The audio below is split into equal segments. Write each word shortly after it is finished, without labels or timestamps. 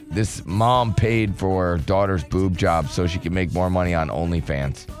this mom paid for her daughter's boob job so she could make more money on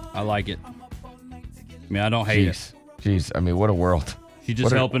OnlyFans. I like it. I mean, I don't hate it. Jeez, I mean, what a world. She's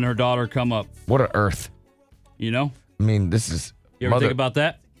just helping her daughter come up. What a earth. You know? I mean, this is... You ever think about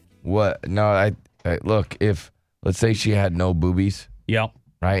that? What? No, I look, if, let's say she had no boobies. Yeah.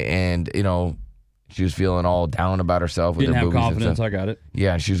 Right? And, she was feeling all down about herself with Didn't her have boobies. confidence, I got it.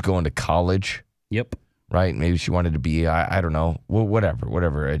 Yeah, and she was going to college. Yep. Right? Maybe she wanted to be, I don't know,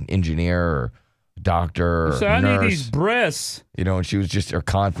 whatever, an engineer or doctor or so nurse. I need these breasts. And she was just, her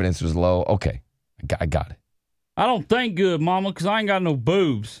confidence was low. Okay, I got it. I don't think good, Mama, because I ain't got no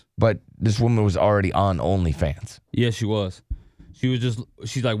boobs. But this woman was already on OnlyFans. Yes, she was.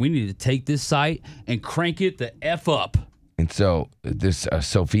 She's like, we need to take this site and crank it the F up. And so this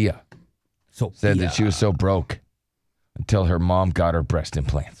Sophia said that she was so broke until her mom got her breast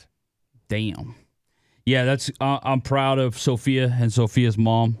implants. Damn. Yeah, I'm proud of Sophia and Sophia's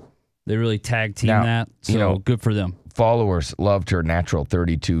mom. They really tag team that. So good for them. Followers loved her natural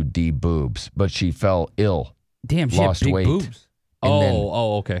 32D boobs, but she fell ill. Damn, she lost had big weight. boobs.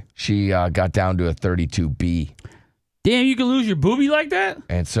 Okay. She got down to a 32B. Damn, you can lose your boobie like that?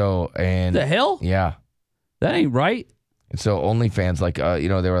 And the hell? Yeah. That ain't right. And so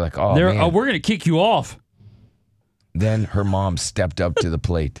OnlyFans, they were like, oh, man. Oh, we're going to kick you off. Then her mom stepped up to the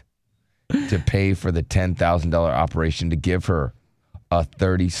plate to pay for the $10,000 operation to give her a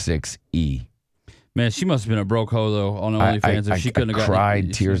 36E. Man, she must have been a broke hoe, though, on OnlyFans. If she couldn't have gotten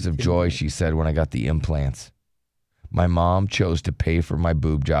cried tears of joy, she said, when I got the implants. My mom chose to pay for my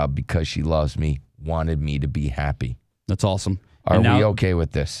boob job because she loves me, wanted me to be happy. That's awesome. Are we okay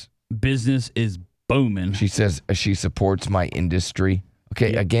with this? Business is booming. She says she supports my industry.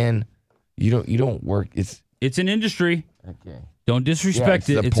 Okay, again, you don't work. It's an industry. Okay. Don't disrespect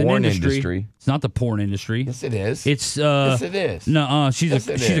it. It's an industry. It's not the porn industry. Yes, it is. It's yes, it is. No, she's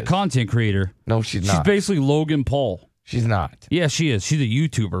a content creator. No, she's not. She's basically Logan Paul. She's not. Yeah, she is. She's a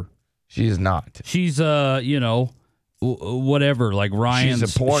YouTuber. She is not. She's whatever, like Ryan's.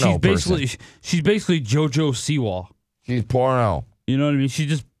 She's a porno person. She's basically JoJo Siwa. She's porno. You know what I mean? She's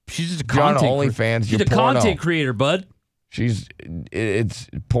just a content. You're on OnlyFans. She's a content creator, bud. It's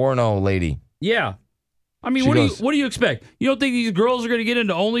porno lady. Yeah. I mean, what do you expect? You don't think these girls are going to get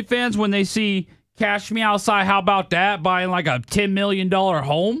into OnlyFans when they see Cash Me Outside? How about that? Buying like a $10 million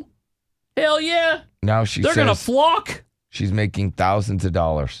home? Hell yeah. Now they're going to flock. She's making thousands of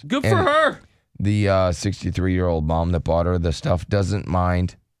dollars. Good for her. The 63-year-old mom that bought her the stuff doesn't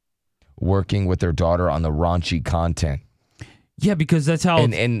mind working with her daughter on the raunchy content. Yeah, because that's how...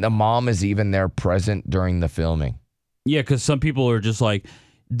 And the mom is even there present during the filming. Yeah, because some people are just like...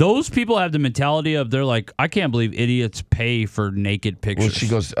 Those people have the mentality of, they're like, I can't believe idiots pay for naked pictures. Well, she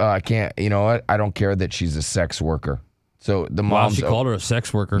goes, I can't, you know what? I don't care that she's a sex worker. So the mom... she called her a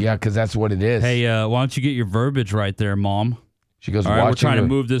sex worker. Yeah, because that's what it is. Hey, why don't you get your verbiage right there, Mom? She goes, all right, we're trying to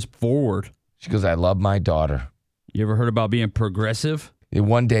move this forward. She goes, I love my daughter. You ever heard about being progressive? And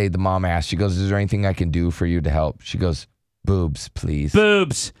one day the mom asked, she goes, is there anything I can do for you to help? She goes, boobs, please.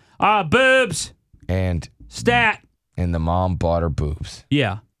 Boobs. Boobs. And... Stat. And the mom bought her boobs.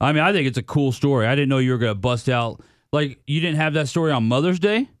 Yeah. I mean, I think it's a cool story. I didn't know you were going to bust out. Like, you didn't have that story on Mother's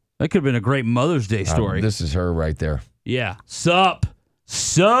Day? That could have been a great Mother's Day story. This is her right there. Yeah. Sup.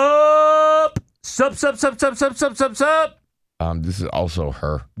 This is also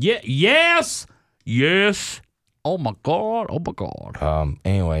her. Yeah. Yes. Oh my God.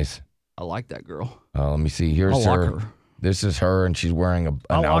 Anyways. I like that girl. Let me see. Here's her. This is her, and she's wearing an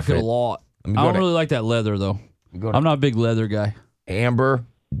outfit. I like it a lot. I don't really like that leather, though. I'm not a big leather guy. Amber,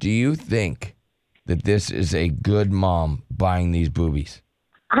 do you think that this is a good mom buying these boobies?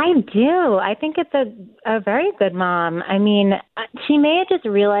 I do. I think it's a very good mom. I mean, she may have just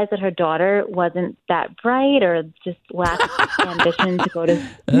realized that her daughter wasn't that bright or just lacked ambition to go to...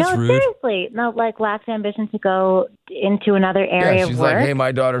 That's rude. Seriously. No, lacked ambition to go into another area of work. She's like, hey,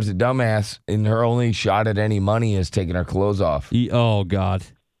 my daughter's a dumbass, and her only shot at any money is taking her clothes off. Oh, God.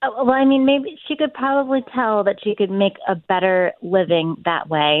 Well, I mean, maybe she could probably tell that she could make a better living that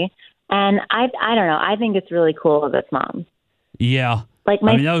way. And I don't know. I think it's really cool of this mom. Yeah. That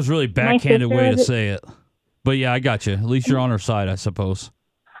was really backhanded way to say it. But yeah, I got you. At least you're on her side, I suppose.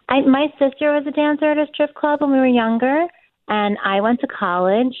 My sister was a dancer at a strip club when we were younger, and I went to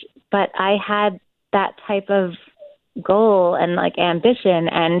college, but I had that type of goal and ambition,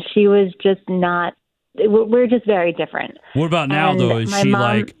 and she was just not. We're just very different. What about now, though? Is she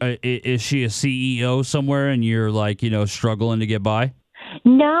is she a CEO somewhere, and you're struggling to get by?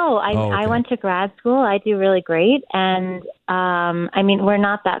 No, I went to grad school. I do really great, and I mean, we're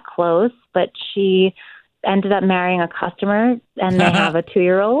not that close, but she ended up marrying a customer, and they have a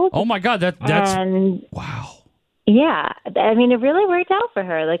 2-year-old. Oh my God, that's wow. Yeah, I mean, it really worked out for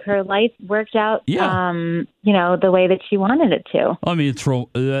her. Like her life worked out, the way that she wanted it to. I mean, it's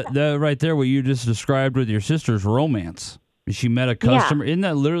that right there. What you just described with your sister's romance. She met a customer. Yeah. Isn't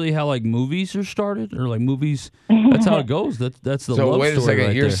that literally how like movies are started, or like movies? That's how it goes. That's the love story. So wait a second.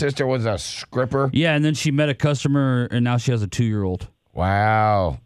 Right Your there. sister was a scripper. Yeah, and then she met a customer, and now she has a 2-year-old. Wow.